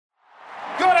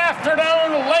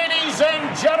afternoon, ladies and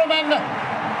gentlemen,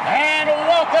 and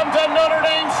welcome to Notre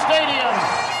Dame Stadium.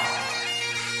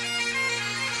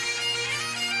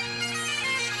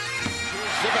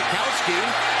 Zbikowski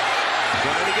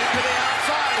trying to get to the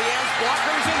outside. He has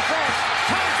blockers in front.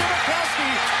 Tom Zbikowski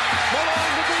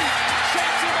along the beat.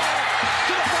 Shakes him off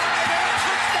to the 5 and a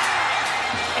touchdown.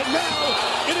 And now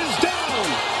it is down.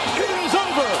 It is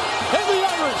over. And the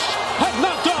Irish have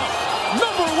knocked out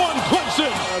number one Clemson.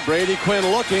 Brady Quinn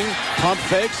looking. Pump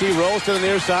fakes. He rolls to the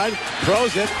near side.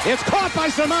 Throws it. It's caught by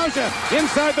Samaja.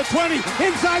 Inside the 20.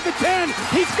 Inside the 10.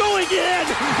 He's going in.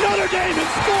 Notre Dame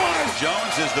has scored.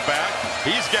 Jones is the back.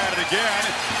 He's got it again.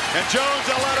 And Jones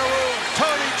a lot of room.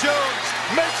 Tony Jones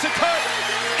makes a cut.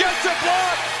 Gets a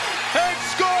block. And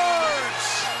scores.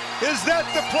 Is that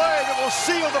the play that will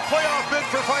seal the playoff bid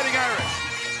for Fighting Irish?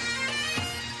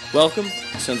 Welcome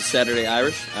to Sunday Saturday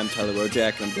Irish. I'm Tyler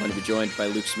Wojak, and I'm going to be joined by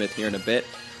Luke Smith here in a bit.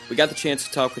 We got the chance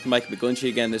to talk with Mike McGlinchey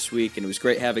again this week, and it was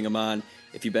great having him on.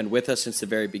 If you've been with us since the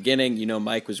very beginning, you know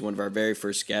Mike was one of our very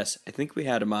first guests. I think we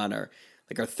had him on our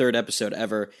third episode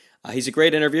ever. He's a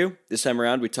great interview. This time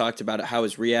around, we talked about how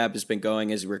his rehab has been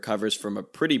going as he recovers from a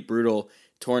pretty brutal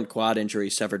torn quad injury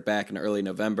suffered back in early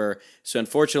November. So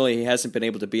unfortunately, he hasn't been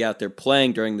able to be out there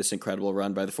playing during this incredible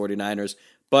run by the 49ers,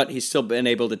 but he's still been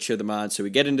able to cheer them on. So we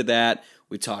get into that.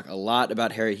 We talk a lot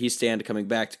about Harry Hiestand coming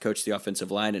back to coach the offensive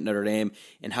line at Notre Dame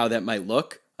and how that might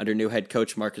look under new head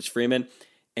coach Marcus Freeman.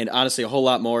 And honestly, a whole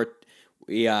lot more.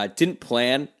 We didn't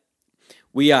plan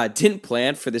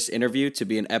for this interview to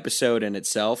be an episode in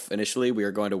itself. Initially, we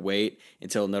were going to wait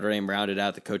until Notre Dame rounded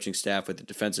out the coaching staff with the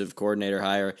defensive coordinator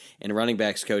hire and running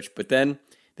backs coach. But then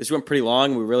this went pretty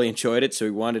long. We really enjoyed it, so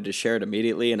we wanted to share it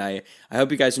immediately, and I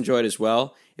hope you guys enjoyed as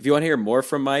well. If you want to hear more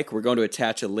from Mike, we're going to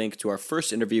attach a link to our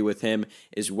first interview with him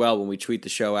as well when we tweet the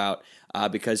show out,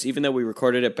 because even though we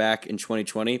recorded it back in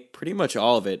 2020, pretty much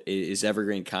all of it is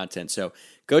evergreen content. So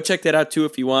go check that out too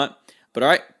if you want. But all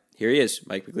right, here he is,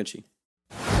 Mike McGlinchey.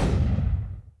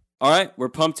 All right, we're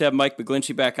pumped to have Mike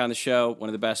McGlinchey back on the show, one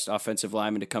of the best offensive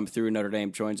linemen to come through. Notre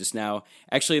Dame joins us now,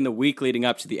 actually in the week leading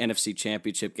up to the NFC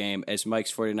Championship game, as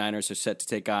Mike's 49ers are set to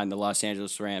take on the Los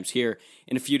Angeles Rams here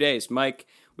in a few days. Mike,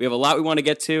 we have a lot we want to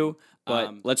get to,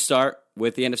 but let's start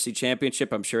with the NFC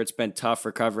Championship. I'm sure it's been tough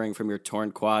recovering from your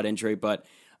torn quad injury, but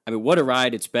I mean, what a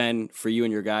ride it's been for you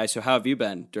and your guys. So how have you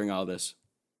been during all this?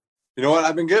 You know what?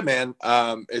 I've been good, man.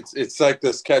 It's like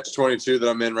this catch-22 that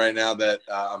I'm in right now that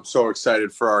I'm so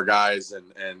excited for our guys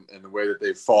and the way that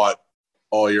they fought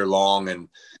all year long and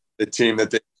the team that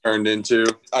they turned into.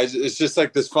 It's just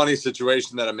like this funny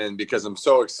situation that I'm in because I'm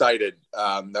so excited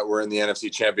that we're in the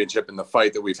NFC Championship and the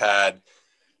fight that we've had,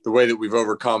 the way that we've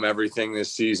overcome everything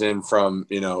this season from,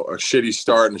 a shitty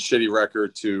start and a shitty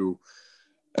record to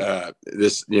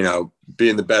this,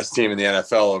 being the best team in the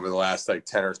NFL over the last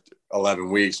 10 or 11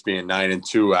 weeks, being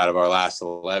 9-2 out of our last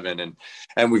 11.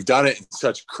 And we've done it in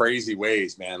such crazy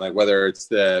ways, man. Like whether it's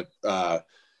the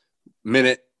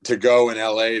minute to go in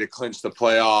LA to clinch the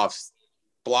playoffs,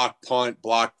 block punt,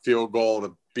 block field goal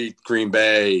to beat Green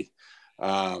Bay,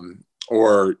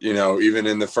 or, even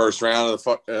in the first round of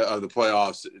the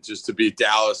playoffs, just to beat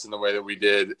Dallas in the way that we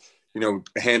did,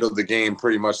 handled the game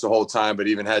pretty much the whole time, but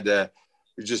even had to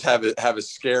just have a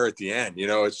scare at the end.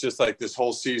 It's just like this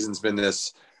whole season's been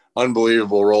this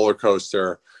unbelievable roller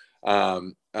coaster,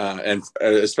 and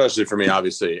especially for me,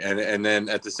 obviously. And then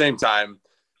at the same time,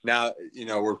 now,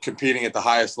 we're competing at the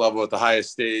highest level, at the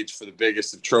highest stage for the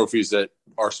biggest of trophies that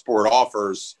our sport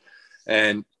offers,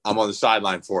 and I'm on the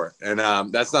sideline for it. And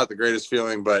that's not the greatest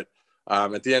feeling, but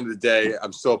at the end of the day,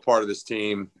 I'm still a part of this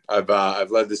team.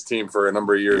 I've led this team for a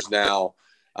number of years now,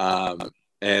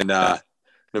 and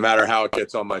no matter how it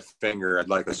gets on my finger, I'd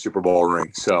like a Super Bowl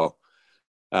ring. So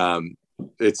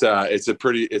it's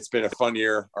been a fun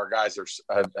year. Our guys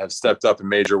have stepped up in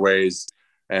major ways,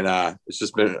 and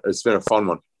it's been a fun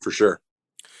one for sure.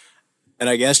 And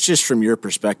I guess just from your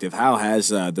perspective, how has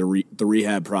the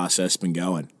rehab process been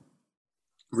going?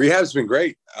 Rehab's been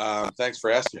great. Thanks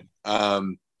for asking.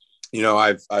 I'm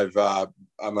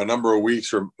a number of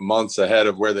weeks or months ahead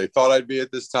of where they thought I'd be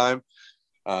at this time.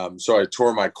 So I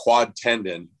tore my quad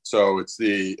tendon. So it's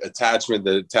the attachment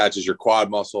that attaches your quad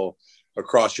muscle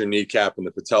across your kneecap and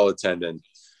the patella tendon.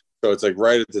 So it's like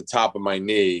right at the top of my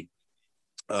knee,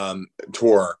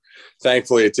 tore.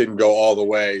 Thankfully, it didn't go all the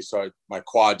way. So my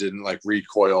quad didn't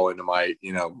recoil into my,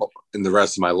 in the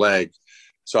rest of my leg.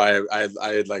 So I had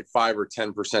 5 or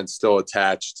 10% still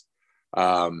attached.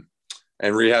 And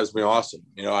rehab's been awesome.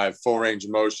 I have full range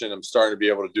of motion. I'm starting to be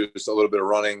able to do just a little bit of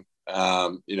running.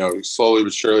 Slowly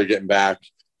but surely getting back.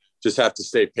 Just have to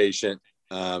stay patient,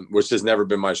 which has never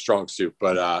been my strong suit.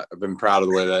 But I've been proud of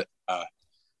the way that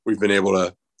we've been able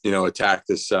to, attack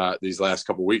this these last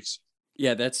couple weeks.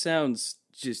 Yeah, that sounds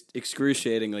just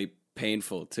excruciatingly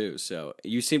painful too. So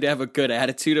you seem to have a good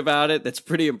attitude about it. That's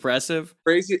pretty impressive.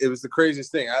 Crazy. It was the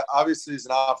craziest thing. Obviously, as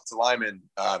an offensive lineman,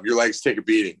 your legs take a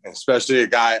beating, especially a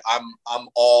guy. I'm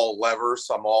all levers.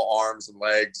 I'm all arms and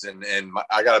legs, and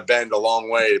I got to bend a long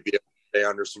way to be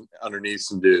able to stay underneath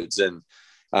some dudes. And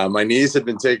my knees had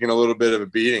been taking a little bit of a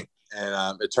beating,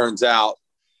 and it turns out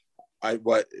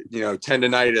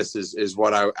tendonitis is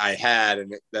what I had,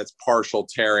 and that's partial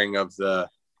tearing of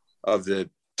the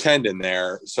tendon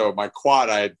there. So I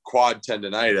had quad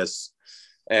tendonitis,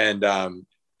 and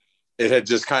it had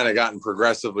just kind of gotten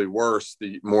progressively worse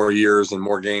the more years and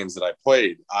more games that I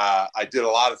played. I did a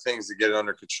lot of things to get it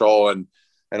under control and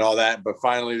all that, but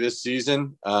finally this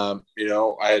season, I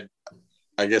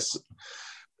guess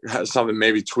something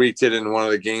maybe tweaked it in one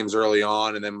of the games early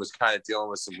on, and then was kind of dealing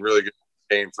with some really good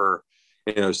pain for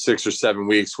 6 or 7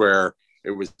 weeks, where it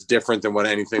was different than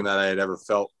anything that I had ever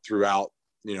felt throughout,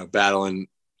 battling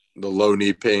the low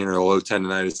knee pain or the low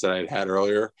tendonitis that I had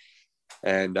earlier.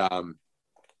 And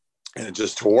it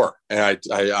just tore. And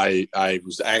I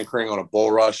was anchoring on a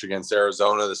bull rush against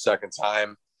Arizona the second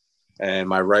time, and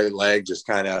my right leg just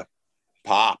kind of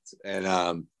popped. And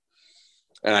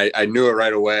I knew it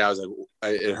right away. I was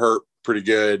like, it hurt pretty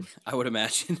good, I would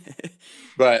imagine.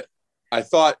 but I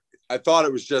thought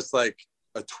it was just like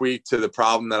a tweak to the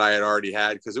problem that I had already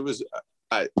had. Cause it was,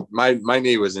 my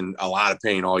knee was in a lot of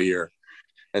pain all year.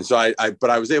 And so but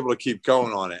I was able to keep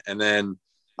going on it. And then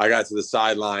I got to the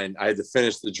sideline. I had to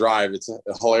finish the drive. It's a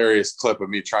hilarious clip of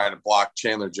me trying to block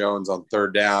Chandler Jones on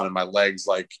third down, and my legs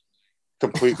like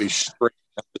completely straight,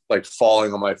 like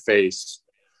falling on my face,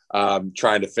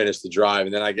 trying to finish the drive.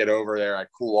 And then I get over there, I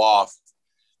cool off,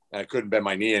 and I couldn't bend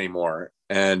my knee anymore.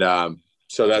 And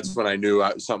so that's when I knew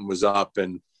something was up,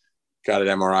 and got an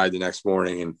MRI the next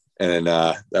morning, and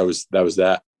that was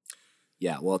that.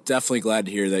 Yeah, well, definitely glad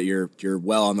to hear that you're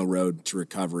well on the road to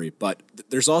recovery. But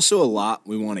there's also a lot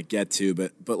we want to get to.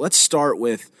 But let's start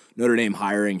with Notre Dame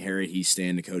hiring Harry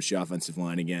Hiestand to coach the offensive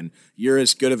line again. You're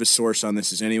as good of a source on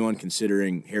this as anyone,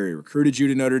 considering Harry recruited you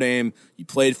to Notre Dame. You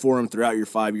played for him throughout your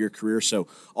 5-year career. So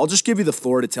I'll just give you the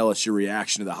floor to tell us your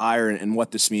reaction to the hire and what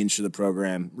this means for the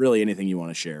program. Really, anything you want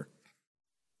to share.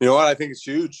 You know what? I think it's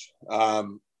huge.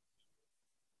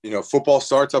 Football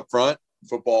starts up front.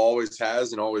 Football always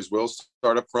has and always will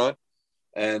start up front.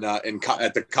 And at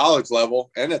the college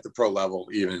level and at the pro level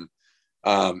even,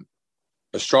 a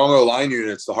strong O-line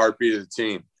unit's the heartbeat of the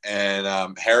team.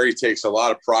 And Harry takes a lot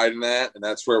of pride in that, and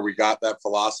that's where we got that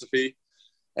philosophy.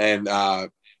 And, for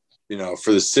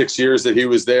the 6 years that he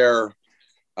was there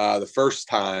the first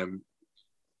time,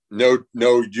 no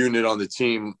unit on the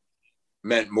team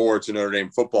meant more to Notre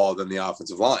Dame football than the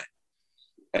offensive line.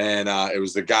 And it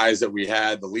was the guys that we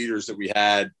had, the leaders that we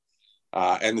had,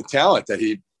 and the talent that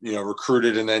he,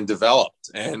 recruited and then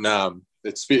developed. And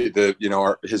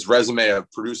his resume of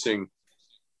producing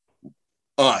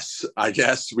us, I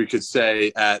guess we could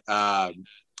say, at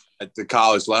the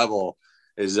college level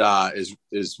is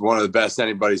one of the best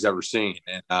anybody's ever seen.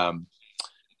 And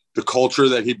the culture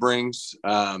that he brings,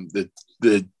 the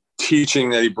teaching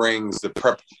that he brings,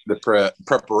 the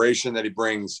preparation that he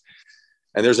brings.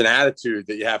 And there's an attitude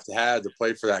that you have to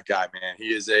play for that guy, man.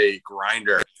 He is a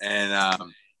grinder,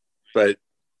 and but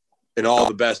in all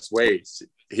the best ways.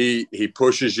 He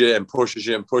pushes you and pushes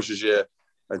you and pushes you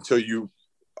until you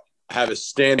have a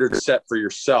standard set for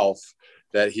yourself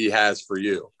that he has for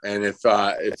you. And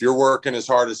if you're working as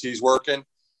hard as he's working,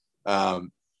 you're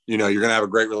going to have a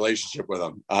great relationship with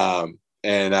him.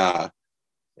 And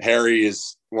Harry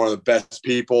is one of the best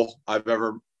people I've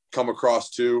ever come across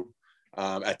too.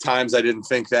 At times I didn't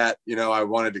think that, I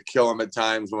wanted to kill him at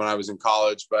times when I was in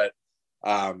college, but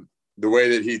the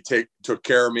way that he took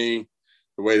care of me,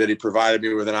 the way that he provided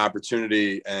me with an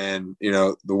opportunity, and,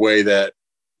 the way that,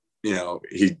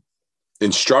 he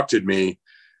instructed me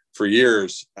for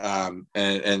years. And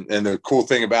the cool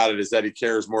thing about it is that he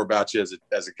cares more about you as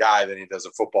a guy than he does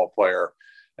a football player.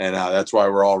 And that's why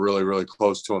we're all really, really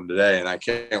close to him today. And I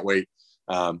can't wait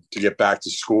to get back to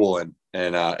school and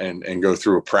go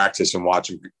through a practice and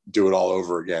watch him do it all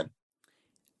over again.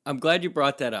 I'm glad you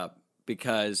brought that up,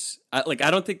 because I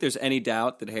don't think there's any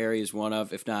doubt that Harry is one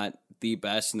of, if not the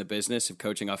best in the business of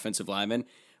coaching offensive linemen.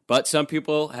 But some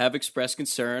people have expressed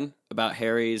concern about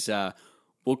Harry's,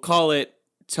 we'll call it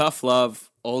tough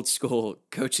love, old school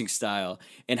coaching style,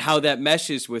 and how that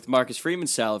meshes with Marcus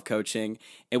Freeman's style of coaching.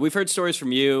 And we've heard stories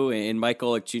from you and Mike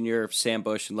Golick Jr., Sam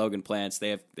Bush, and Logan Plants.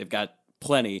 They've got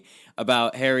plenty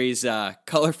about Harry's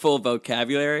colorful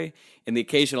vocabulary and the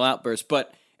occasional outburst.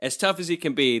 But as tough as he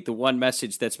can be, the one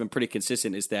message that's been pretty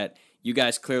consistent is that you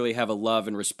guys clearly have a love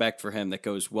and respect for him that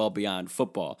goes well beyond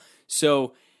football.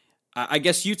 So I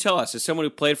guess you tell us, as someone who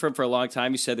played for him for a long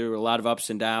time, you said there were a lot of ups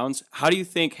and downs. How do you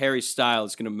think Harry's style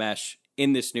is going to mesh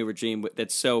in this new regime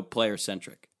that's so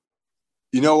player-centric?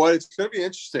 You know what? It's going to be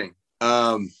interesting.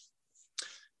 I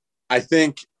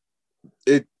think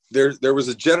there was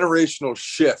a generational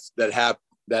shift that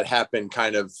happened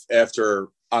kind of after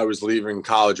I was leaving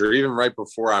college, or even right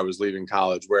before I was leaving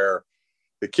college, where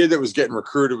the kid that was getting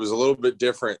recruited was a little bit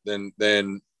different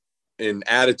than in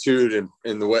attitude and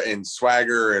in the way, in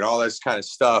swagger and all this kind of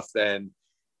stuff than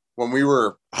when we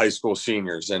were high school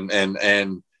seniors. And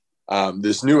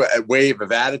this new wave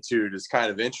of attitude is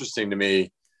kind of interesting to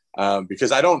me,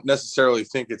 because I don't necessarily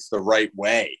think it's the right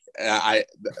way. I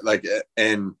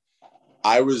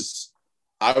was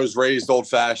raised old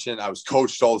fashioned. I was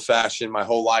coached old fashioned my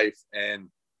whole life. And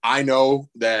I know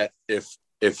that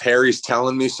if Harry's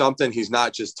telling me something, he's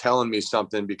not just telling me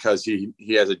something because he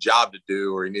has a job to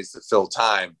do or he needs to fill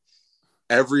time.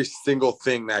 Every single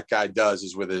thing that guy does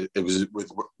is with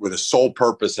a sole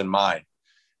purpose in mind.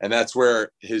 And that's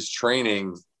where his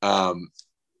training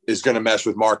is going to mesh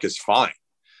with Marcus fine,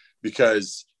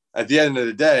 because at the end of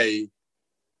the day,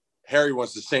 Harry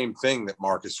wants the same thing that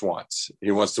Marcus wants.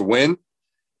 He wants to win.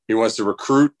 He wants to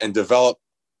recruit and develop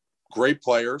great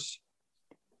players.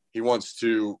 He wants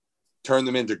to turn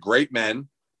them into great men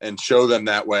and show them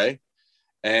that way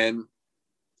and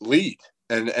lead.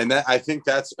 And that, I think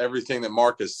that's everything that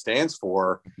Marcus stands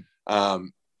for.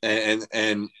 And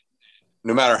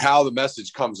no matter how the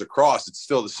message comes across, it's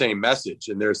still the same message.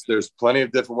 And there's plenty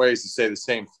of different ways to say the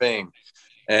same thing.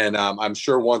 And I'm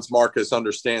sure once Marcus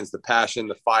understands the passion,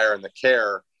 the fire, and the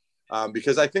care,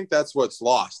 because I think that's what's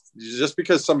lost. Just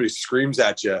because somebody screams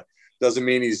at you doesn't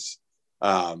mean he's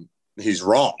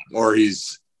wrong or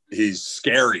he's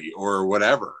scary or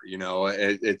whatever. You know,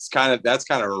 that's kind of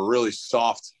a really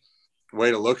soft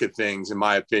way to look at things, in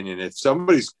my opinion. If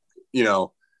somebody's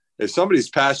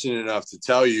passionate enough to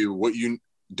tell you what you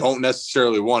don't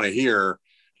necessarily want to hear,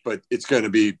 but it's going to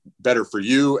be better for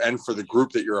you and for the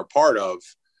group that you're a part of,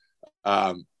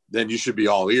 then you should be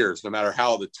all ears, no matter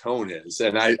how the tone is.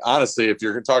 And I honestly, if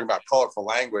you're talking about colorful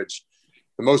language,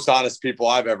 the most honest people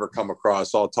I've ever come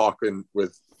across all talk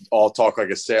like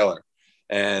a sailor.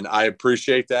 And I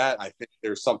appreciate that. I think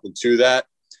there's something to that.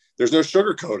 There's no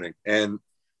sugarcoating. And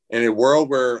in a world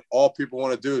where all people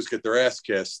want to do is get their ass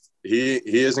kissed, he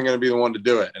isn't going to be the one to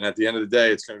do it. And at the end of the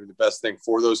day, it's going to be the best thing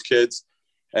for those kids.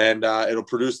 And it'll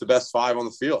produce the best five on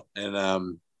the field.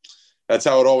 And that's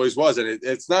how it always was. And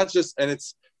it's not just – and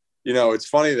it's, you know, it's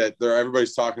funny that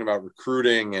everybody's talking about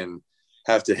recruiting and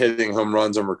have to hitting home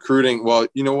runs on recruiting. Well,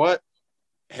 you know what?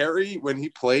 Harry, when he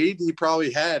played, he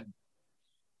probably had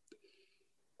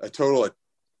a total of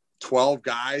 12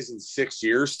 guys in 6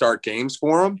 years start games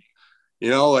for him. You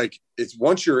know, like, it's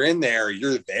once you're in there,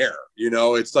 you're there. You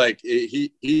know, it's like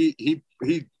he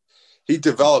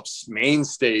develops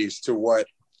mainstays to what,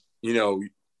 you know,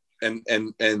 and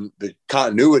the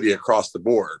continuity across the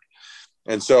board.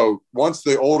 And so once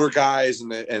the older guys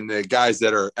and the guys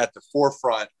that are at the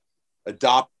forefront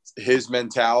adopt his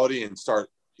mentality and start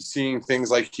seeing things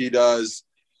like he does,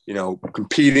 you know,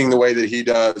 competing the way that he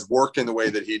does, working the way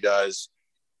that he does,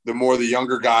 the more the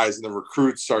younger guys and the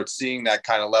recruits start seeing that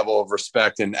kind of level of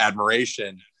respect and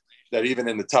admiration, that even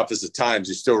in the toughest of times,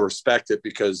 you still respect it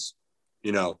because,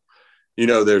 you know,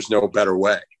 there's no better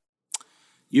way.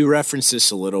 You referenced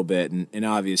this a little bit, and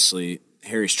obviously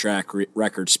Harry's track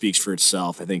record speaks for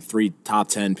itself. I think 3 top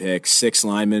 10 picks, 6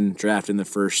 linemen drafted in the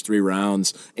first 3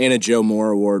 rounds, and a Joe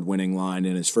Moore Award-winning line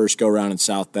in his first go-round in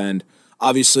South Bend.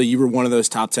 Obviously, you were one of those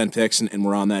top 10 picks, and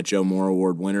we're on that Joe Moore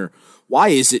Award winner. Why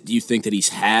is it, do you think, that he's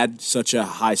had such a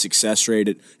high success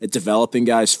rate at developing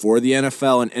guys for the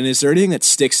NFL? And is there anything that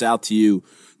sticks out to you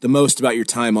the most about your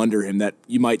time under him that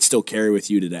you might still carry with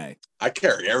you today? I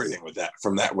carry everything what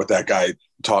that guy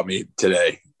taught me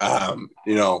today.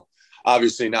 You know,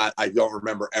 obviously not, I don't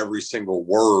remember every single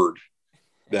word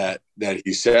that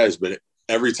he says, but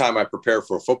every time I prepare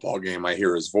for a football game, I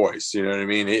hear his voice. You know what I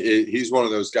mean? He's one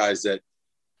of those guys that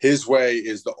his way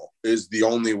is the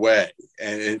only way.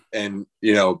 And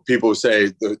you know, people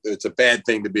say it's a bad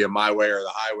thing to be a my way or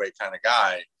the highway kind of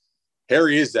guy.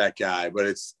 Harry is that guy, but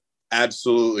it's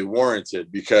absolutely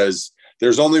warranted because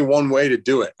there's only one way to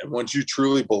do it. And once you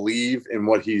truly believe in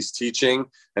what he's teaching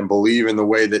and believe in the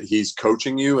way that he's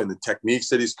coaching you and the techniques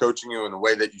that he's coaching you and the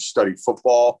way that you study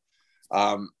football,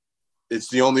 it's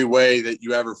the only way that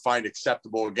you ever find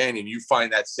acceptable again. And you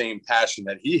find that same passion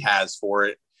that he has for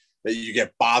it, that you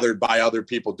get bothered by other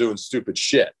people doing stupid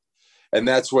shit. And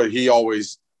that's what he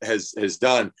always has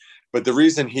done. But the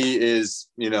reason he is,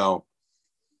 the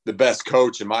best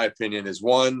coach, in my opinion, is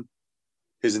one,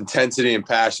 his intensity and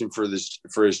passion for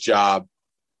his job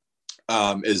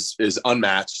is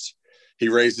unmatched. He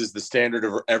raises the standard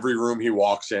of every room he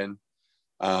walks in,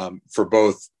 for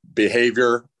both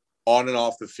behavior on and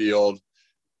off the field,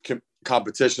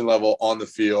 competition level on the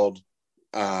field.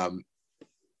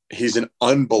 He's an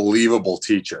unbelievable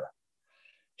teacher.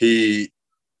 He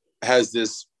has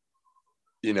this,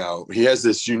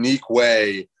 unique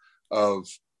way of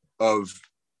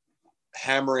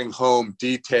hammering home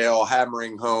detail,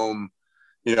 hammering home,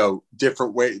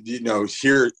 different way,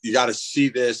 here, you got to see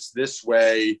this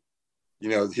way,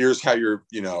 here's how your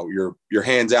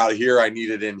hands out here. I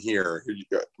need it in here,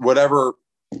 whatever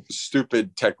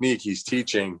stupid technique he's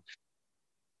teaching.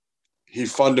 He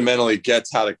fundamentally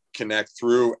gets how to connect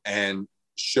through and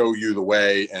show you the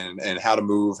way and how to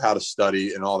move, how to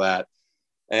study and all that.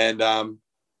 And I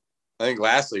think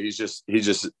lastly,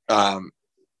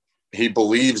 he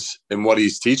believes in what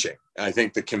he's teaching. I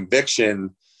think the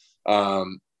conviction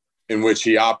in which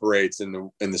he operates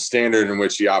and the standard in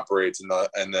which he operates and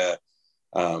the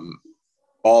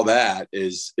all that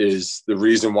is the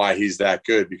reason why he's that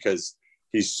good, because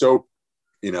he's so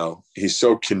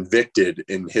convicted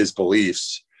in his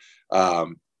beliefs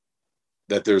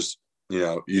that there's,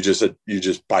 you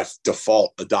just by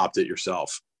default adopt it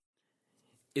yourself.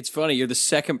 It's funny. You're the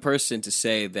second person to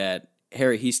say that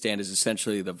Harry Hiestand is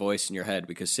essentially the voice in your head,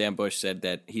 because Sam Bush said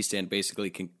that Hiestand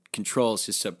basically controls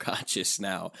his subconscious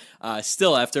now,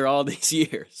 still after all these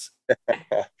years.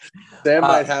 Sam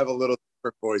might have a little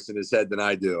different voice in his head than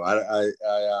I do.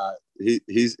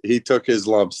 He took his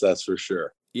lumps, that's for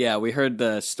sure. Yeah, we heard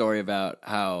the story about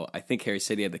how I think Harry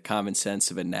said he had the common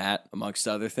sense of a gnat, amongst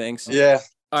other things. Yeah.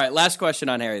 All right, last question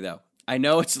on Harry, though. I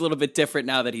know it's a little bit different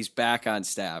now that he's back on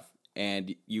staff,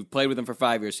 and you've played with him for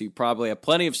 5 years, so you probably have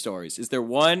plenty of stories. Is there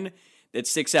one that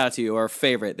sticks out to you, or a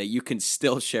favorite that you can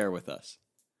still share with us?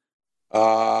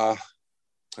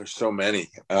 There's so many.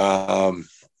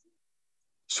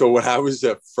 So when I was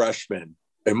a freshman,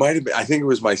 it might have been, I think it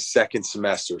was my second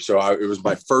semester. So it was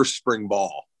my first spring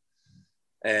ball.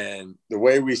 And the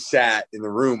way we sat in the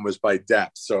room was by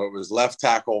depth. So it was left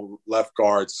tackle, left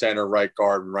guard, center, right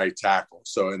guard, and right tackle.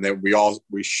 So, and then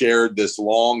we shared this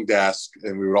long desk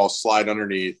and we would all slide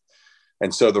underneath.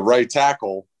 And so the right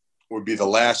tackle would be the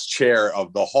last chair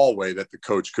of the hallway that the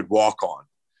coach could walk on.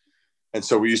 And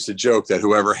so we used to joke that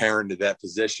whoever heralded that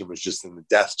position was just in the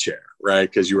death chair, right?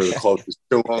 Because you were the closest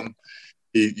to him.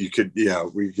 You could,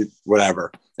 we could,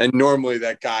 whatever. And normally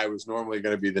that guy was normally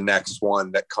going to be the next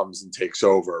one that comes and takes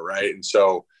over, right? And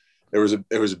so it was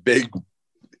a big,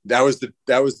 that was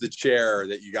the chair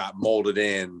that you got molded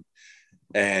in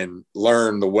and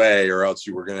learn the way, or else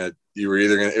you were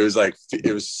either going to,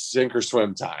 it was sink or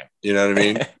swim time. You know what I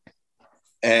mean?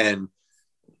 And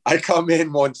I come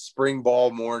in one spring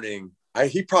ball morning.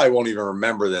 He probably won't even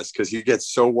remember this because he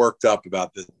gets so worked up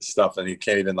about this stuff and he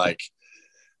can't even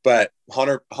but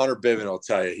Hunter Bivin will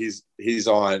tell you, he's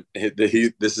on,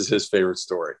 this is his favorite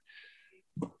story.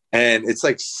 And it's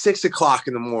 6 o'clock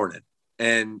in the morning.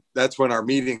 And that's when our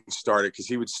meeting started. Cause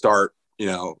he would start,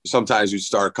 sometimes we'd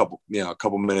start a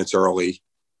couple minutes early,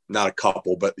 not a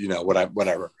couple, but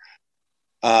whatever.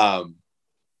 And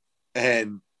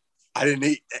I didn't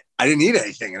eat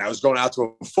anything. And I was going out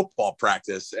to a football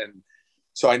practice. And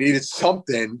so I needed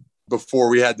something before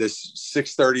we had this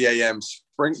 6:30 a.m.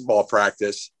 spring ball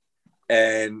practice.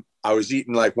 And I was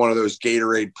eating one of those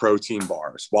Gatorade protein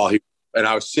bars and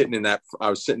I was sitting in the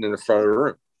front of the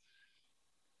room.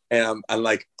 And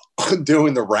I'm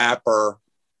undoing the wrapper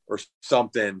or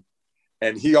something.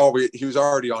 And he was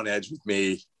already on edge with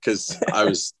me because I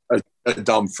was a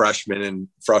dumb freshman and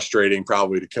frustrating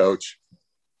probably to coach.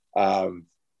 And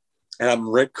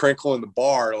I'm crinkling the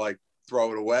bar to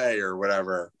throw it away or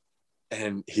whatever.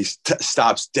 And he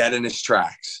stops dead in his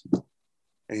tracks.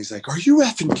 And he's like, "Are you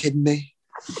effing kidding me?"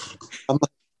 I'm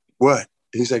like, "What?"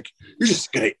 He's like, "You're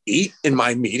just going to eat in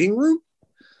my meeting room?"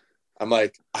 I'm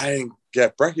like, "I didn't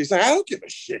get breakfast." He's like, "I don't give a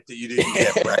shit that you didn't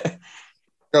get breakfast."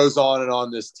 Goes on and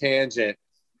on this tangent.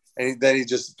 And then he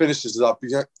just finishes it up.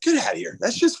 He's like, "Get out of here.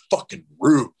 That's just fucking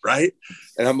rude." Right.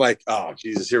 And I'm like, "Oh,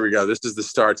 Jesus, here we go. This is the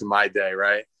start to my day."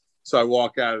 Right. So I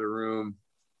walk out of the room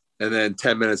and then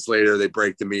 10 minutes later, they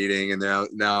break the meeting. And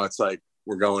now it's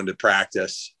we're going to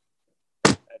practice.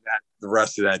 And the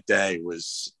rest of that day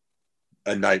was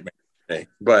a nightmare day.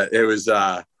 But it was,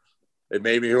 it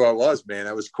made me who I was, man.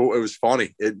 That was cool. It was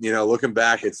funny. Looking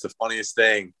back, it's the funniest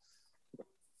thing.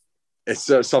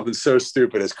 It's something so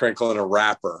stupid as crinkling a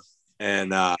wrapper. And,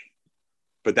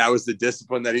 but that was the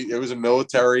discipline it was a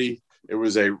military, it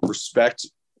was a respect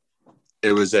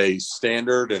it was a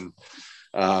standard, and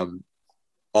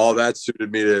all that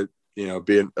suited me to,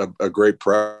 be a great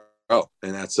pro.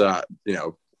 And that's,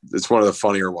 it's one of the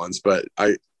funnier ones, but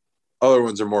other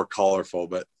ones are more colorful,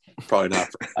 but probably not.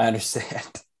 I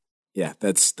understand. Yeah,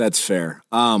 that's fair.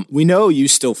 We know you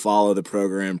still follow the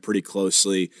program pretty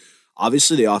closely.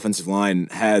 Obviously, the offensive line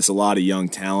has a lot of young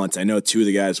talent. I know two of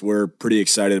the guys we're pretty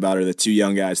excited about are the two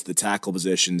young guys at the tackle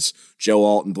positions, Joe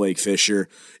Alt and Blake Fisher.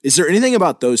 Is there anything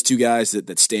about those two guys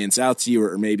that stands out to you,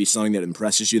 or maybe something that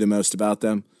impresses you the most about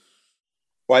them?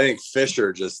 Well, I think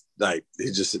Fisher he's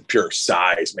just a pure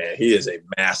size, man. He is a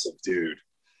massive dude.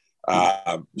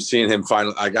 Seeing him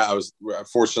finally, I was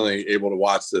fortunately able to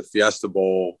watch the Fiesta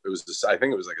Bowl. I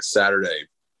think it was like a Saturday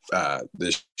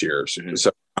this year.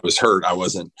 So I was hurt. I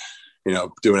wasn't,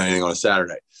 doing anything on a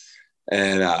Saturday.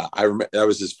 And I remember that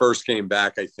was his first game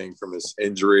back, I think, from his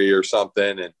injury or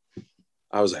something. And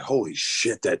I was like, holy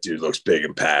shit, that dude looks big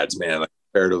in pads, man. Like,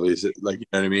 comparatively, like, you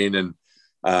know what I mean?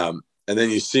 And then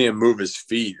you see him move his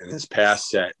feet and his pass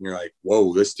set, and you're like,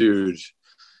 whoa, this dude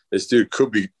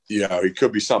could be, he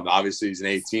could be something. Obviously, he's an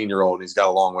 18-year-old and he's got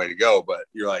a long way to go, but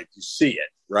you're like, you see it,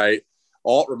 right?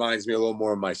 Alt reminds me a little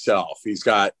more of myself. He's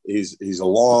a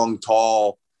long,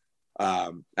 tall,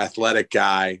 athletic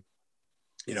guy.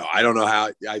 I don't know how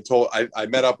I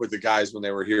met up with the guys when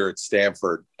they were here at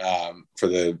Stanford for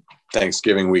the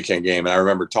Thanksgiving weekend game. And I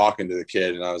remember talking to the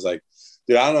kid, and I was like,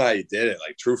 dude, I don't know how you did it.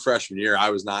 Like, true freshman year, I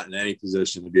was not in any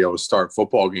position to be able to start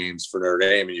football games for Notre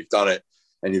Dame, and you've done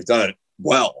it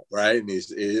well, right? And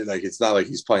it's not like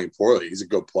he's playing poorly. He's a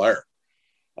good player.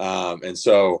 And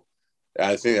so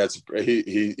I think that's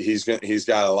he's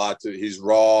got a lot to. He's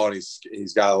raw, and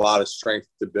he's got a lot of strength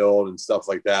to build and stuff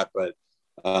like that. But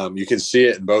you can see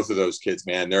it in both of those kids,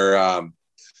 man. They're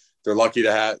lucky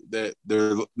to have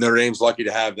Notre Dame's lucky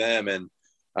to have them, and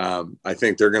I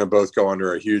think they're going to both go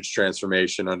under a huge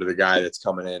transformation under the guy that's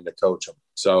coming in to coach them.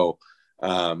 So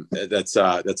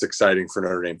that's exciting for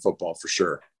Notre Dame football for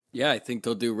sure. Yeah, I think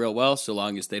they'll do real well so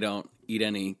long as they don't eat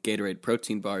any Gatorade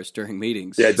protein bars during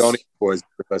meetings. Yeah, don't eat, boys.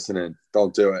 Listen in.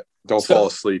 Don't do it. Don't fall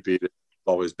asleep. Eat it. It's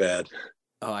always bad.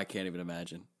 Oh, I can't even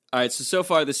imagine. All right, so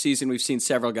far this season, we've seen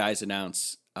several guys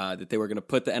announce that they were going to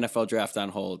put the NFL draft on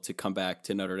hold to come back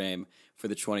to Notre Dame for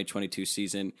the 2022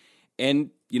 season. And,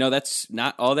 that's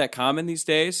not all that common these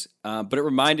days, but it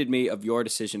reminded me of your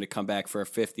decision to come back for a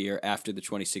fifth year after the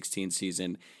 2016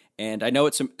 season. And I know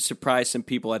it surprised some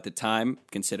people at the time,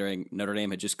 considering Notre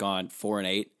Dame had just gone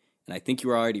 4-8, and I think you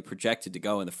were already projected to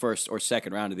go in the first or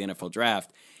second round of the NFL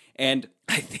draft. And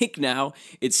I think now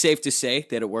it's safe to say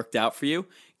that it worked out for you,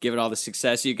 given all the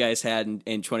success you guys had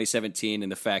in 2017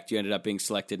 and the fact you ended up being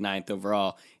selected 9th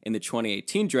overall in the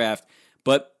 2018 draft.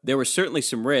 But there were certainly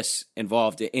some risks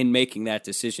involved in making that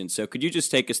decision. So could you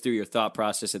just take us through your thought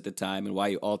process at the time and why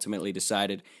you ultimately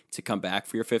decided to come back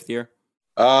for your fifth year?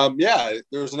 Yeah,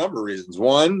 there was a number of reasons.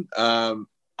 One,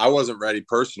 I wasn't ready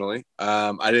personally.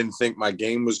 I didn't think my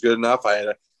game was good enough. I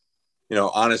had,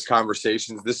 honest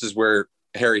conversations. This is where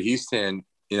Harry Hiestand,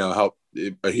 helped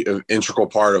an integral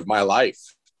part of my life.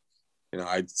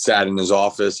 I sat in his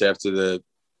office after the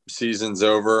season's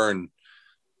over, and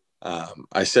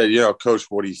I said, Coach,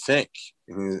 what do you think?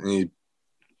 And he,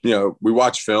 we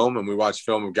watch film, and we watch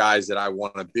film of guys that I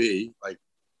want to be, like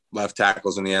left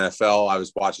tackles in the NFL. I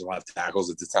was watching left tackles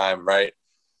at the time, right?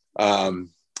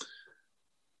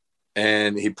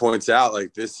 And he points out,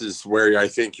 like, this is where I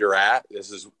think you're at.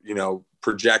 This is,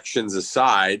 projections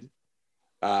aside,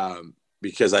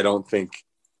 because I don't think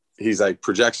he's like,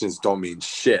 projections don't mean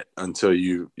shit until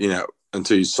you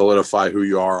solidify who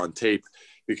you are on tape.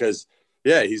 Because,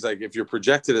 yeah, he's like, if you're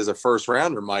projected as a first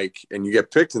rounder, Mike, and you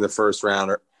get picked in the first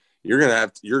rounder, you're going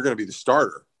to be the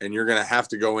starter, and you're going to have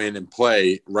to go in and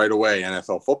play right away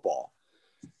NFL football.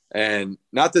 And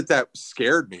not that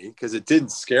scared me, because it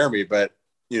didn't scare me, but,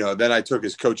 then I took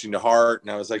his coaching to heart,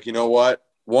 and I was like, you know what?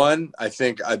 One, I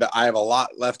think I have a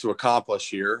lot left to accomplish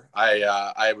here.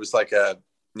 I was like I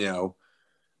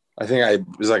think I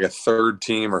was like a third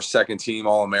team or second team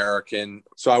All-American.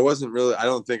 So I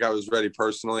don't think I was ready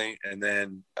personally. And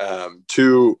then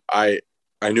two, I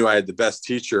knew I had the best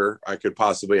teacher I could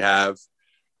possibly have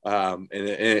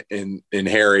in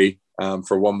Harry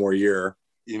for one more year.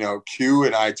 Q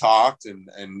and I talked,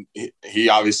 and he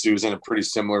obviously was in a pretty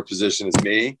similar position as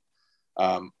me.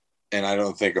 And I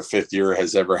don't think a fifth year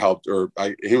has ever helped,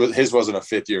 his wasn't a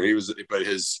fifth year.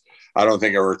 I don't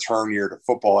think a return year to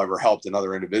football ever helped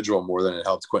another individual more than it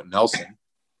helped Quentin Nelson.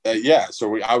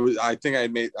 So I think I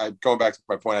made, going back to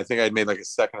my point, I think I'd made like a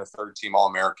second or third team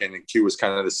All-American, and Q was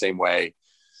kind of the same way.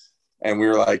 And we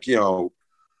were like,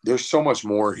 there's so much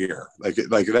more here.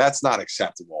 Like that's not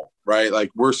acceptable, right? Like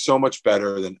we're so much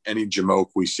better than any Jamoke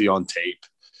we see on tape,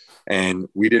 and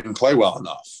we didn't play well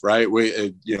enough, right?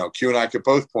 We, Q and I could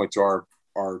both point to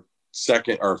our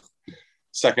second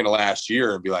to last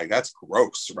year and be like, that's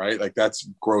gross, right? Like that's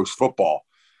gross football.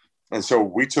 And so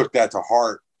we took that to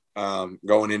heart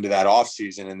going into that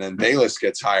offseason, and then Bayless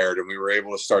gets hired, and we were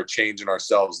able to start changing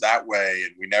ourselves that way,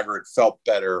 and we never had felt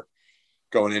better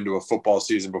going into a football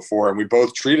season before, and we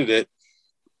both treated it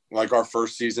like our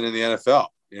first season in the NFL.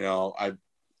 I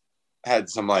had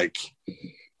some like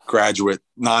graduate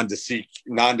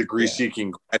non-degree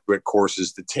seeking graduate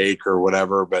courses to take or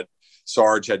whatever, but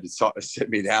Sarge had to sit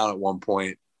me down at one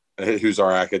point, who's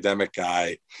our academic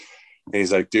guy. And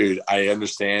he's like, dude, I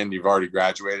understand you've already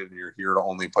graduated and you're here to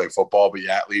only play football, but you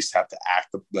at least have to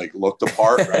act like look the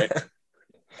part. Right.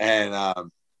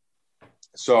 And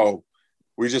so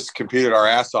we just competed our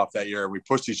ass off that year. We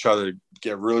pushed each other to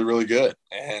get really, really good.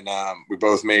 And we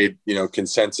both made,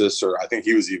 consensus, or I think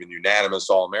he was even unanimous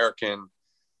All-American.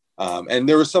 And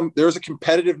there was a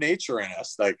competitive nature in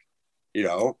us. Like,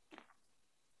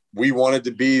 we wanted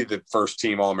to be the first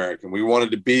team All-American. We wanted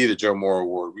to be the Joe Moore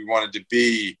Award. We wanted to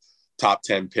be top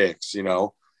 10 picks. Q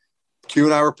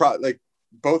and I were probably like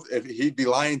both. If he'd be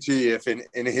lying to you if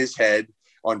in his head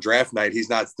on draft night, he's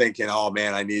not thinking, oh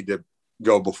man, I need to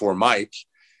go before Mike,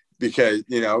 because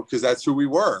that's who we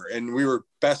were, and we were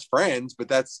best friends, but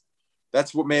that's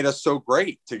what made us so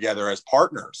great together as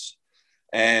partners.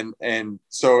 And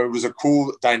so it was a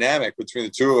cool dynamic between the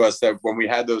two of us that when we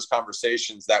had those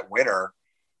conversations that winter,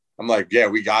 I'm like, yeah,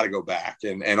 we got to go back.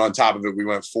 And on top of it, we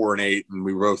went 4-8, and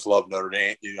we both loved Notre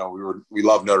Dame. We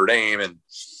love Notre Dame, and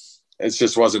it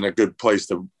just wasn't a good place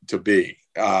to be,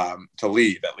 to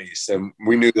leave at least. And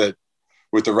we knew that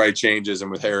with the right changes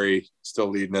and with Harry still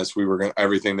leading us, we were going to,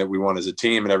 everything that we want as a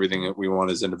team and everything that we want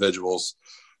as individuals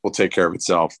will take care of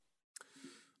itself.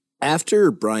 After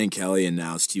Brian Kelly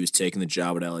announced he was taking the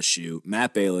job at LSU,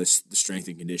 Matt Bayless, the strength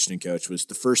and conditioning coach, was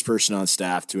the first person on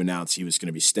staff to announce he was going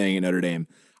to be staying at Notre Dame.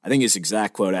 I think his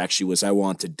exact quote actually was, "I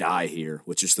want to die here,"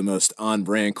 which is the most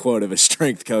on-brand quote of a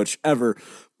strength coach ever.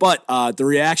 But the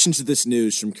reaction to this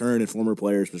news from current and former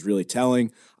players was really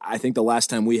telling. I think the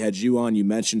last time we had you on, you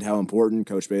mentioned how important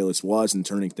Coach Bayless was in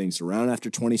turning things around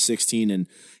after 2016, and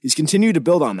he's continued to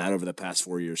build on that over the past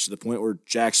 4 years, to the point where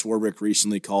Jack Swarbrick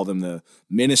recently called him the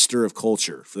minister of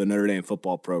culture for the Notre Dame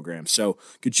football program. So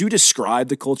could you describe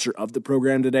the culture of the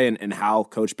program today and how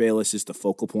Coach Bayless is the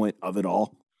focal point of it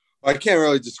all? I can't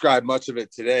really describe much of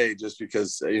it today just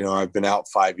because, I've been out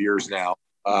 5 years now.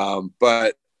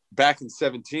 But back in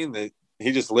 2017,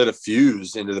 he just lit a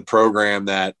fuse into the program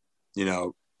that,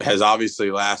 has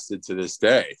obviously lasted to this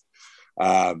day.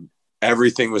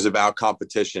 Everything was about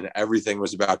competition. Everything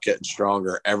was about getting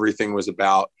stronger. Everything was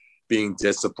about being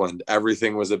disciplined.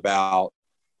 Everything was about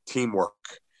teamwork,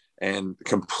 and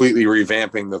completely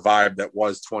revamping the vibe that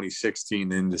was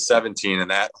 2016 into 17.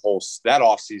 And that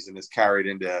offseason is carried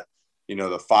into,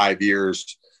 the 5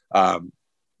 years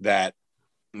that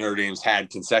Notre Dame's had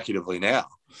consecutively now.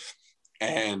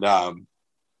 And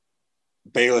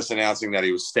Bayless announcing that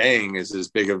he was staying is as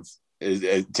big as,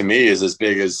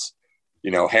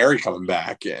 Harry coming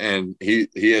back. And he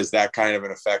has that kind of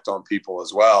an effect on people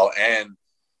as well. And,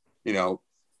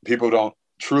 people don't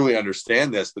truly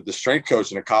understand this, but the strength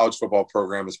coach in a college football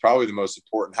program is probably the most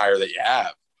important hire that you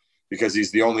have, because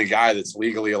he's the only guy that's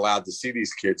legally allowed to see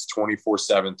these kids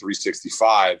 24/7,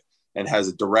 365, and has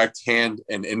a direct hand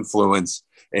and influence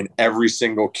in every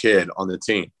single kid on the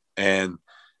team. And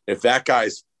if that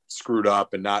guy's screwed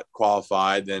up and not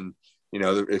qualified, then,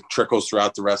 it trickles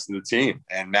throughout the rest of the team.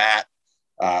 And Matt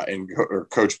or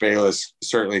Coach Bayless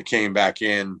certainly came back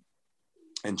in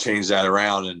and changed that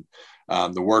around. And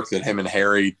the work that him and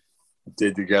Harry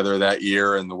did together that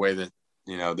year, and the way that,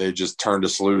 they just turned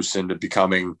us loose into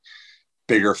becoming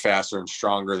bigger, faster, and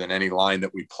stronger than any line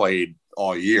that we played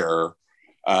all year.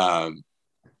 It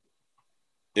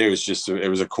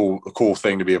was a cool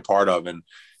thing to be a part of. And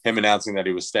him announcing that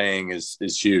he was staying is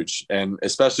huge. And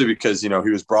especially because, he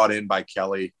was brought in by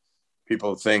Kelly.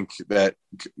 People think that,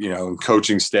 in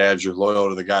coaching staffs, you're loyal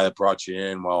to the guy that brought you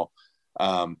in. Well,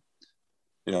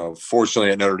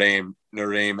 fortunately at Notre Dame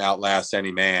outlasts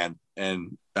any man,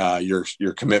 and your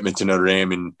commitment to Notre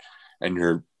Dame and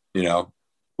your,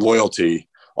 loyalty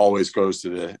always goes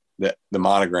to the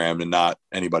monogram and not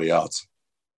anybody else.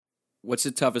 What's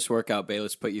the toughest workout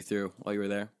Bayless put you through while you were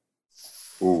there?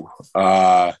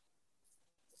 The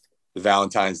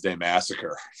Valentine's Day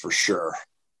Massacre, for sure.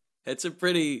 It's a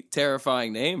pretty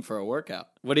terrifying name for a workout.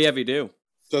 What do you have you do?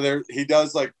 So he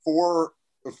does like four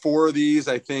of these,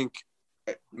 I think,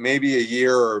 maybe a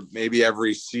year or maybe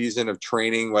every season of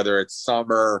training, whether it's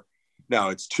summer. No,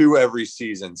 it's 2 every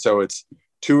season. So it's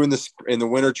 2 in the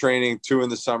winter training, 2 in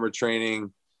the summer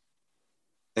training,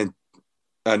 and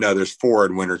no, there's 4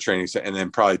 in winter training, and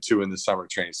then probably 2 in the summer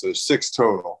training. So there's 6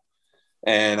 total.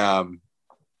 And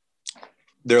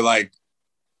they're like,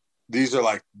 these are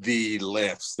like the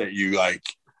lifts that you like.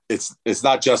 It's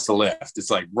not just a lift.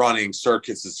 It's like running,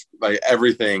 circuits. It's like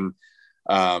everything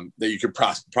that you could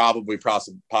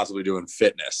possibly do in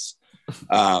fitness.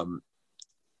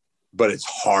 But it's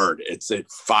hard. It's like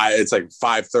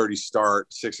 5:30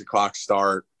 start, 6 o'clock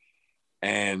start.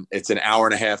 And it's an hour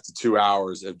and a half to 2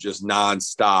 hours of just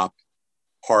nonstop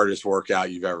hardest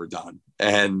workout you've ever done.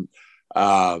 And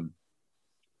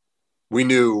we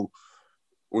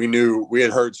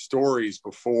had heard stories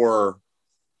before,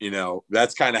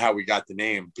 that's kind of how we got the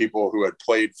name. People who had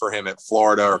played for him at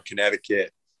Florida or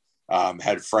Connecticut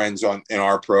had friends in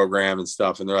our program and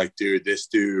stuff. And they're like, dude, this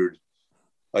dude,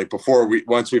 like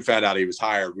once we found out he was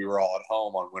hired, we were all at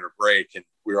home on winter break and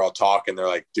we were all talking. They're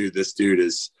like, dude, this dude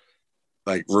is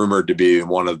like rumored to be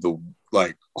one of the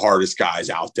like hardest guys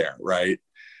out there. Right.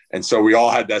 And so we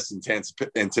all had this intense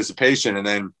anticipation. And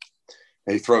then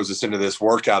he throws us into this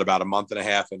workout about a month and a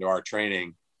half into our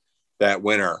training that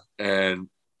winter. And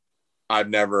I've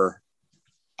never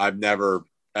ever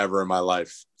in my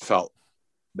life felt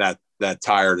that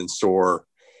tired and sore.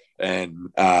 And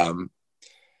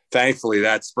thankfully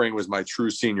that spring was my true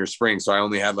senior spring. So I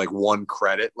only had like 1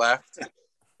 credit left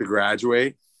to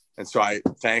graduate. And so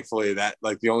thankfully that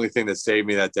like the only thing that saved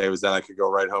me that day was that I could go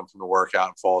right home from the workout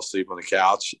and fall asleep on the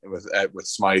couch with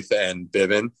Smythe and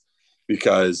Biven,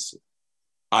 because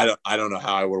I don't know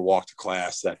how I would have walked to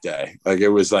class that day. Like it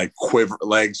was like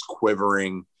legs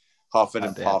quivering, huffing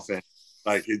and puffing.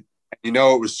 Like it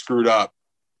was screwed up.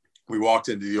 We walked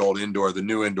into the old indoor. The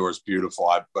new indoor is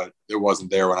beautiful, but it wasn't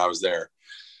there when I was there.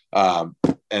 And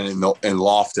in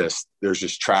Loftus, there's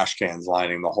just trash cans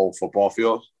lining the whole football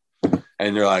field.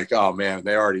 And you're like, oh man,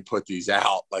 they already put these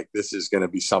out. Like this is going to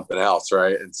be something else,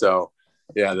 right? And so,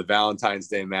 yeah, the Valentine's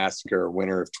Day Massacre,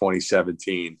 winter of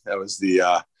 2017. That was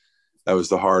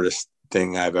the hardest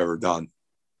thing I've ever done,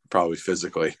 probably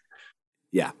physically.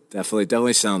 Yeah,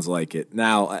 definitely sounds like it.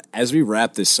 Now, as we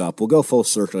wrap this up, we'll go full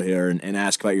circle here and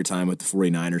ask about your time with the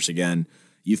 49ers again.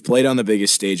 You've played on the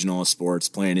biggest stage in all of sports,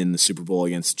 playing in the Super Bowl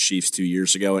against the Chiefs 2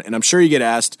 years ago, and I'm sure you get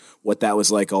asked what that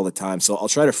was like all the time, so I'll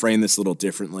try to frame this a little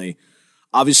differently.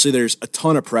 Obviously, there's a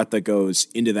ton of prep that goes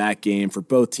into that game for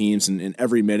both teams, and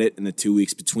every minute in the 2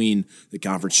 weeks between the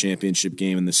conference championship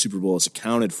game and the Super Bowl is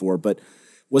accounted for, but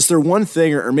was there one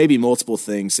thing or maybe multiple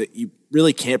things that you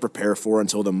really can't prepare for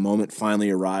until the moment finally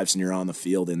arrives and you're on the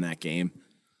field in that game?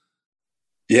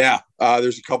 Yeah,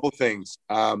 there's a couple of things.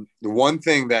 The one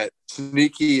thing that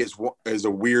sneaky is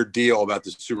a weird deal about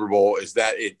the Super Bowl is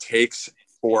that it takes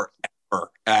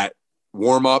forever at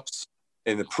warm-ups,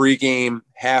 in the pregame,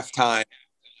 halftime.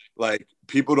 Like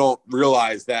people don't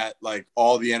realize that like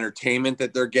all the entertainment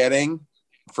that they're getting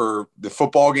for the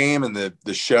football game and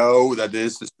the show that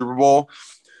is the Super Bowl,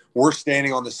 we're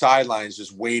standing on the sidelines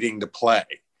just waiting to play.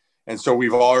 And so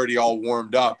we've already all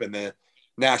warmed up in the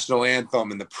national anthem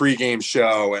and the pregame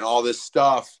show and all this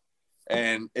stuff.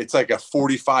 And it's like a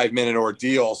 45-minute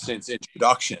ordeal since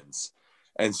introductions.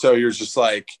 And so you're just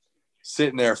like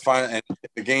sitting there and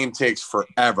the game takes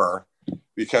forever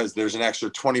because there's an extra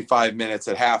 25 minutes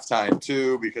at halftime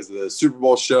too, because of the Super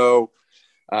Bowl show.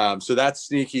 So that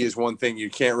sneaky is one thing you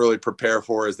can't really prepare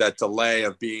for, is that delay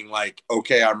of being like,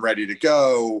 okay, I'm ready to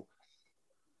go,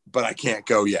 but I can't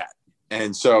go yet.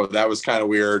 And so that was kind of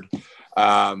weird.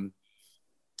 And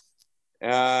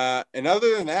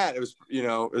other than that, it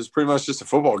was pretty much just a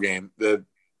football game. The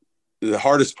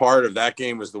hardest part of that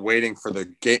game was the waiting for the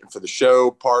game, for the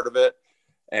show part of it,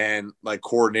 and like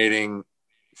coordinating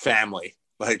family,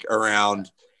 like around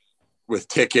with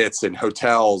tickets and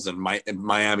hotels and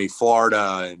Miami,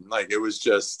 Florida. And like, it was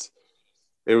just,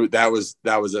 that was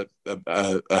a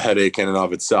headache in and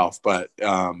of itself. But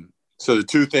so the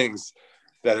two things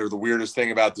that are the weirdest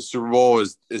thing about the Super Bowl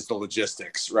is the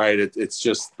logistics, right? It's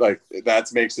just like,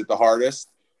 that makes it the hardest.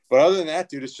 But other than that,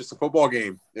 dude, it's just a football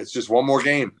game. It's just one more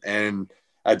game. And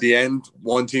at the end,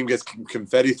 one team gets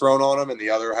confetti thrown on them and the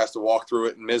other has to walk through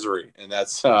it in misery. And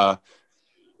that's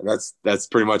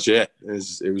pretty much it. It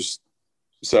is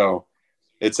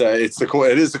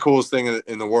the coolest thing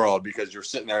in the world, because you're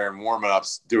sitting there in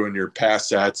warm-ups doing your pass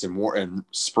sets and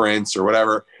sprints or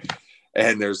whatever.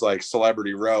 And there's like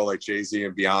celebrity row, like Jay-Z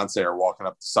and Beyonce are walking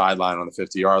up the sideline on the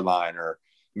 50-yard line, or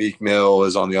Meek Mill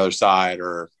is on the other side,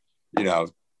 or,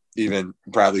 even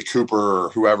Bradley Cooper or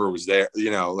whoever was there,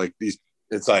 like these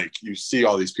it's like you see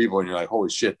all these people and you're like, holy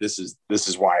shit, this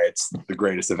is why it's the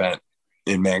greatest event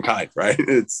in mankind, right?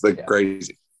 It's like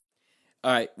crazy.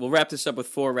 All right, we'll wrap this up with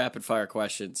 4 rapid fire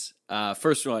questions.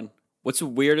 First one, what's the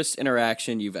weirdest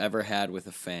interaction you've ever had with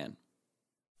a fan?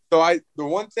 So the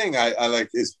one thing I like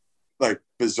is like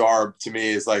bizarre to me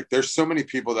is like there's so many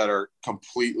people that are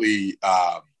completely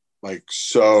like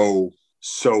so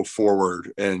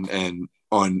forward and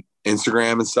on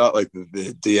Instagram and stuff, like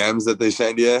the DMs that they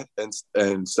send you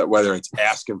and stuff, whether it's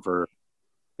asking for,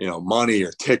 you know, money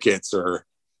or tickets or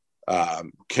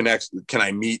can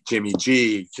I meet Jimmy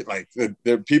G? Like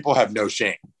the people have no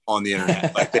shame on the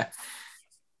internet. Like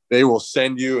they will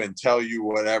send you and tell you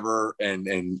whatever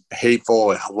and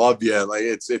hateful and I love you. Like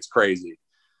it's crazy.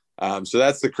 So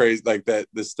that's the crazy, like that,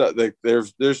 the stuff, like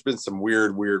there's been some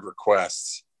weird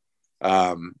requests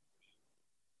on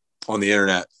the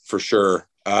internet for sure.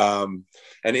 And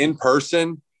in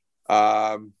person,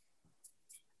 there's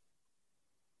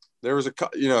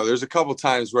a couple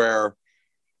times where,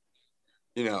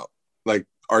 you know, like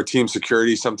our team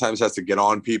security sometimes has to get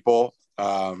on people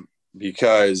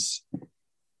because,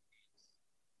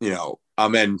 you know,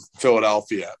 I'm in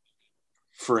Philadelphia,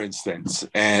 for instance,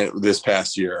 and this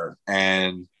past year,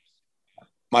 and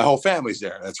my whole family's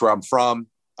there. That's where I'm from.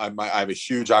 I have a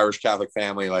huge Irish Catholic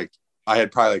family. Like I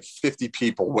had probably like 50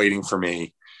 people waiting for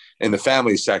me in the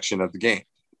family section of the game,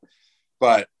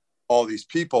 but all these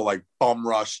people like bum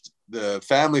rushed the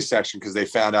family section because they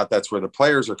found out that's where the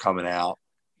players are coming out.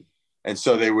 And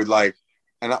so they would like,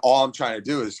 and all I'm trying to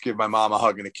do is give my mom a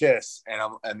hug and a kiss.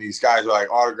 And these guys are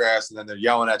like autographs, and then they're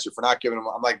yelling at you for not giving them.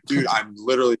 I'm like, dude,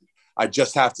 I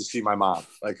just have to see my mom.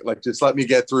 Like just let me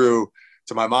get through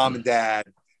to my mom and dad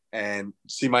and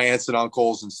see my aunts and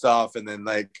uncles and stuff. And then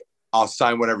like, I'll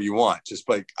sign whatever you want. Just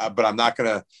like, but I'm not going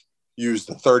to use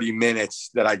the 30 minutes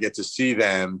that I get to see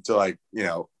them to like, you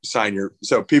know, sign your,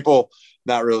 so people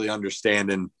not really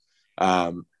understanding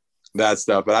that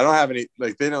stuff, but I don't have any,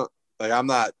 like, they don't, like, I'm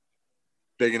not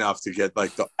big enough to get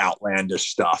like the outlandish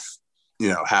stuff, you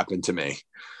know, happen to me.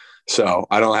 So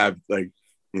I don't have like,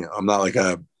 you know, I'm not like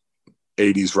a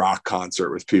 80s rock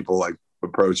concert with people like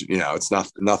approaching, you know, it's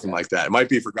nothing like that. It might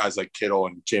be for guys like Kittle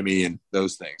and Jimmy and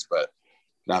those things, but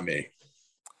not me.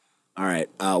 All right.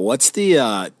 What's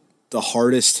the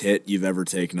hardest hit you've ever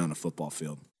taken on a football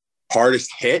field?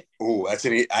 Hardest hit? Oh,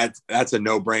 that's a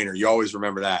no-brainer. You always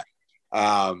remember that.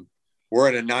 We're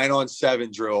in a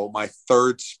 9-on-7 drill, my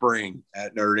 3rd spring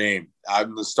at Notre Dame.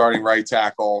 I'm the starting right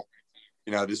tackle.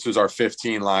 You know, this was our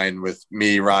 15 line with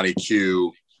me, Ronnie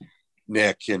Q,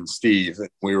 Nick, and Steve.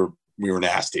 We were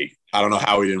nasty. I don't know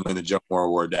how we didn't win the Joe Moore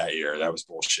Award that year. That was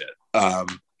bullshit.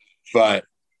 But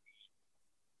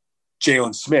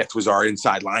Jalen Smith was our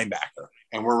inside linebacker,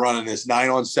 and we're running this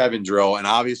 9-on-7 drill. And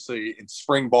obviously in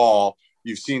spring ball,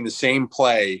 you've seen the same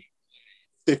play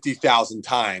 50,000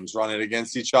 times running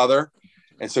against each other.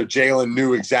 And so Jalen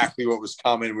knew exactly what was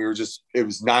coming. It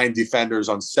was 9 defenders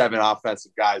on 7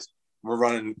 offensive guys. We're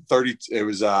running 30. It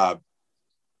was, what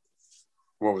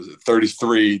was it?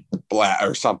 33 black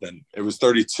or something. It was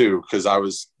 32 because that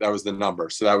was the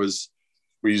number. So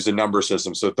we used a number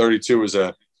system. So 32 was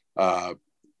a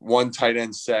 1 tight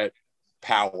end set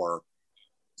power.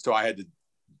 So I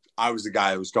was the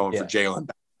guy that was going for Jalen,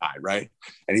 right?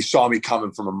 And he saw me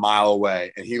coming from a mile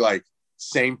away, and he like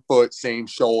same foot, same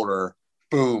shoulder,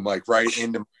 boom, like right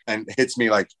into, and hits me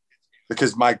like,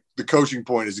 because the coaching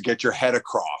point is to get your head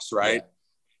across, right? Yeah.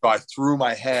 So I threw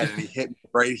my head and he hit me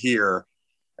right here.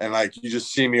 And like, you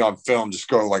just see me on film, just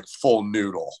go like full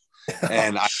noodle.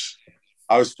 And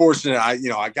I was fortunate.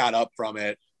 I got up from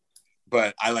it,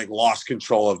 but I like lost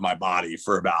control of my body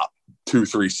for about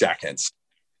 2-3 seconds.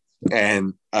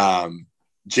 And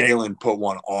Jalen put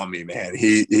one on me, man.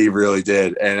 He really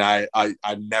did. And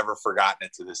I've never forgotten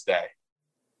it to this day.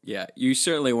 Yeah, you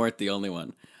certainly weren't the only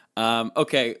one.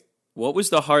 Okay, what was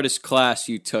the hardest class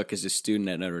you took as a student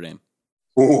at Notre Dame?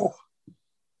 Ooh,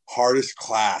 hardest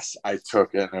class I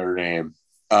took at Notre Dame.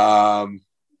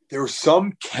 There was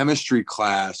some chemistry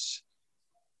class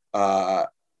that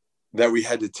we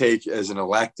had to take as an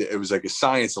elective. It was like a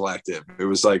science elective. It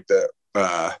was like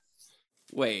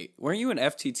Wait, weren't you an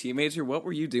FTT major? What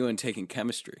were you doing taking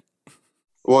chemistry?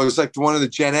 Well, it was like one of the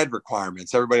gen ed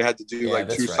requirements. Everybody had to do like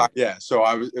 2 right. Yeah. So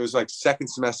it was like second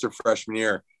semester freshman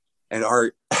year, and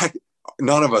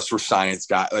none of us were science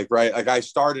guys. Like, right. Like I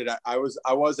was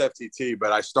FTT,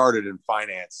 but I started in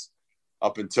finance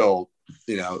up until,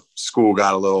 you know, school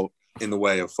got a little in the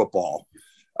way of football.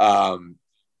 But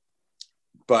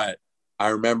I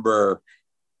remember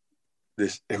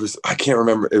I can't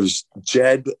remember. It was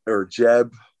Jeb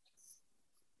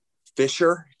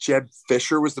Fisher. Jeb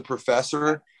Fisher was the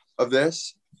professor of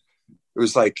this. It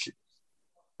was like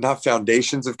not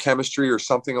Foundations of Chemistry or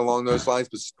something along those lines,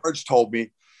 but Sarge told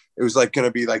me it was like going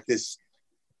to be like this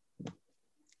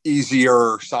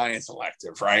easier science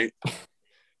elective, right?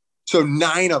 So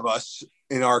 9 of us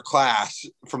in our class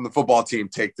from the football team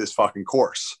take this fucking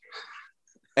course.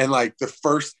 And like the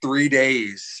first 3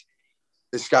 days,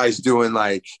 this guy's doing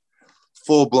like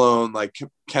full-blown like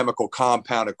chemical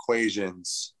compound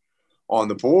equations on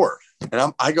the board.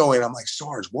 And I go in, I'm like,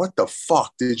 Sarge, what the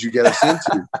fuck did you get us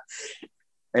into?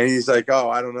 And he's like, oh,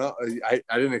 I don't know. I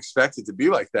didn't expect it to be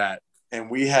like that. And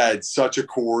we had such a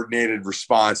coordinated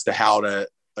response to how to,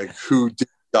 like, who did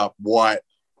up what,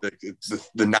 the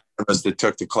 9 of us that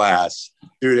took the class.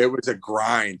 Dude, it was a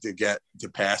grind to get to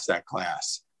pass that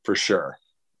class for sure.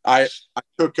 I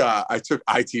took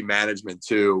IT management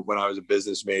too when I was a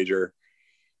business major,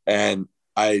 and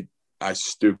I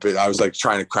was like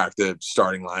trying to crack the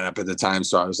starting lineup at the time,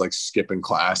 so I was like skipping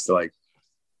class to like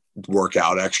work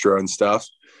out extra and stuff.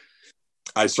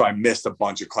 So I missed a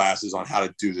bunch of classes on how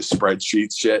to do the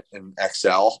spreadsheet shit in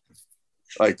Excel,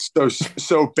 like so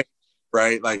basic,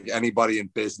 right? Like anybody in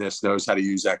business knows how to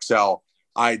use Excel.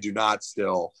 I do not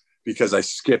still, because I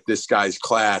skipped this guy's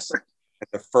class.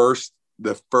 The first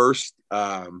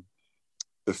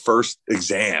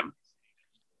exam,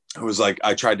 it was like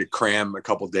I tried to cram a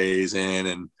couple days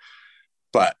in,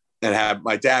 my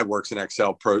dad works in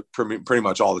Excel pretty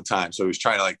much all the time, so he was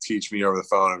trying to like teach me over the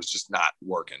phone. It was just not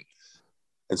working.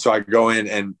 And so I go in,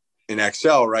 and in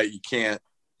Excel, right, you can't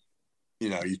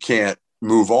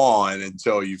move on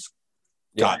until you've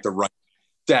got the right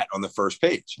set on the first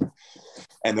page.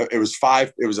 And it was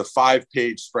a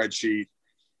 5-page spreadsheet,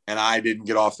 and I didn't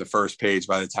get off the first page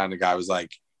by the time the guy was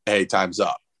like, hey, time's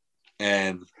up.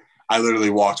 And I literally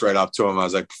walked right up to him. I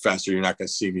was like, Professor, you're not going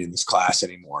to see me in this class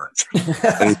anymore.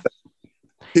 And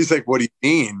he's like, what do you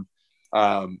mean?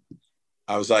 I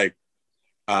was like,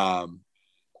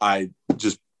 I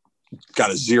just got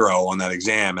a 0 on that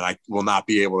exam, and I will not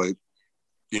be able to,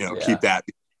 keep that.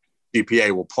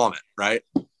 GPA will plummet, right?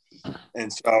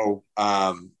 And so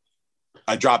I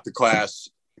dropped the class.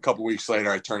 A couple weeks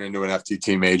later, I turned into an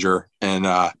FTT major, and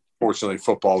fortunately,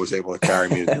 football was able to carry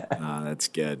me. That's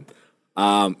good.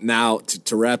 Now,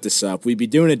 to wrap this up, we'd be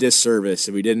doing a disservice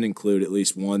if we didn't include at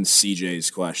least one CJ's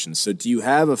question. So do you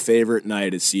have a favorite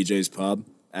night at CJ's Pub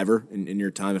ever in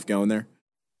your time of going there?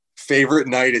 Favorite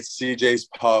night at CJ's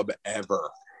Pub ever?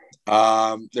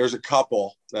 There's a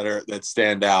couple that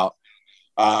stand out.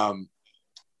 CJ,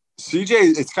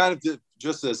 it's kind of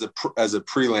just as a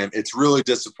prelim, it's really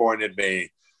disappointed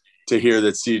me to hear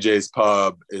that CJ's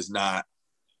Pub is not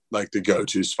like the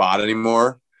go-to spot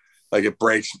anymore. Like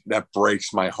that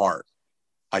breaks my heart.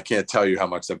 I can't tell you how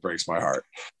much that breaks my heart.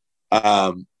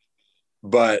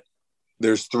 But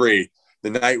there's 3. The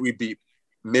night we beat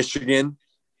Michigan,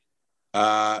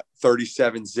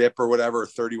 37-zip or whatever,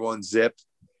 31-zip.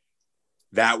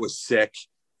 That was sick.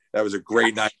 That was a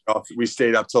great night. We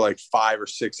stayed up till like 5 or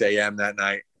 6 a.m. that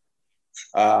night.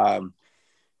 The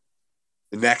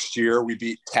next year we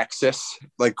beat Texas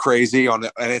like crazy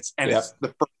it's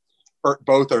the first,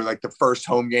 both are like the first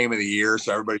home game of the year,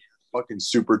 so everybody's fucking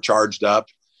super charged up.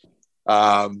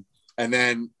 And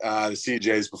then the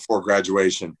CJ's before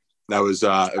graduation. That was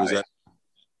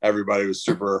everybody was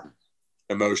super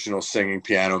emotional, singing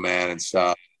Piano Man and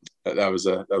stuff. That was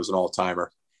an all-timer.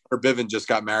 Bivin just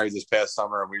got married this past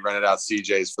summer, and we rented out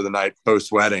CJ's for the night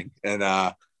post-wedding, and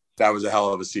that was a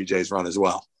hell of a CJ's run as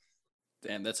well.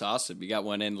 Damn, that's awesome. You got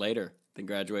one in later than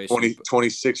graduation.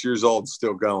 26 years old,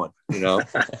 still going,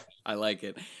 I like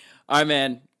it. All right,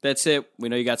 man, that's it. We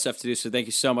know you got stuff to do, so thank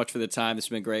you so much for the time. This has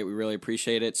been great. We really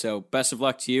appreciate it. So best of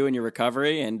luck to you in your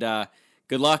recovery, and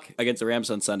good luck against the Rams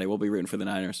on Sunday. We'll be rooting for the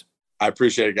Niners. I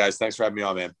appreciate it, guys. Thanks for having me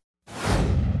on, man.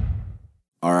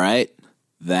 All right.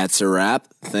 That's a wrap.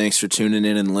 Thanks for tuning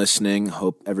in and listening.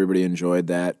 Hope everybody enjoyed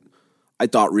that. I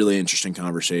thought really interesting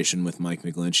conversation with Mike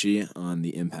McGlinchey on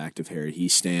the impact of Harry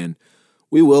Hiestand.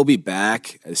 We will be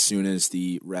back as soon as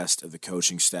the rest of the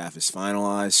coaching staff is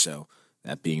finalized. So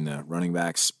that being the running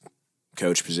backs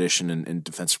coach position and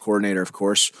defensive coordinator, of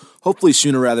course, hopefully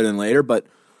sooner rather than later. But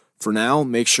for now,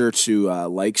 make sure to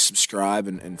like, subscribe,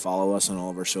 and follow us on all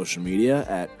of our social media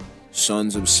at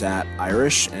Sons of Sat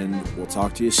Irish, and we'll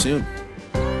talk to you soon.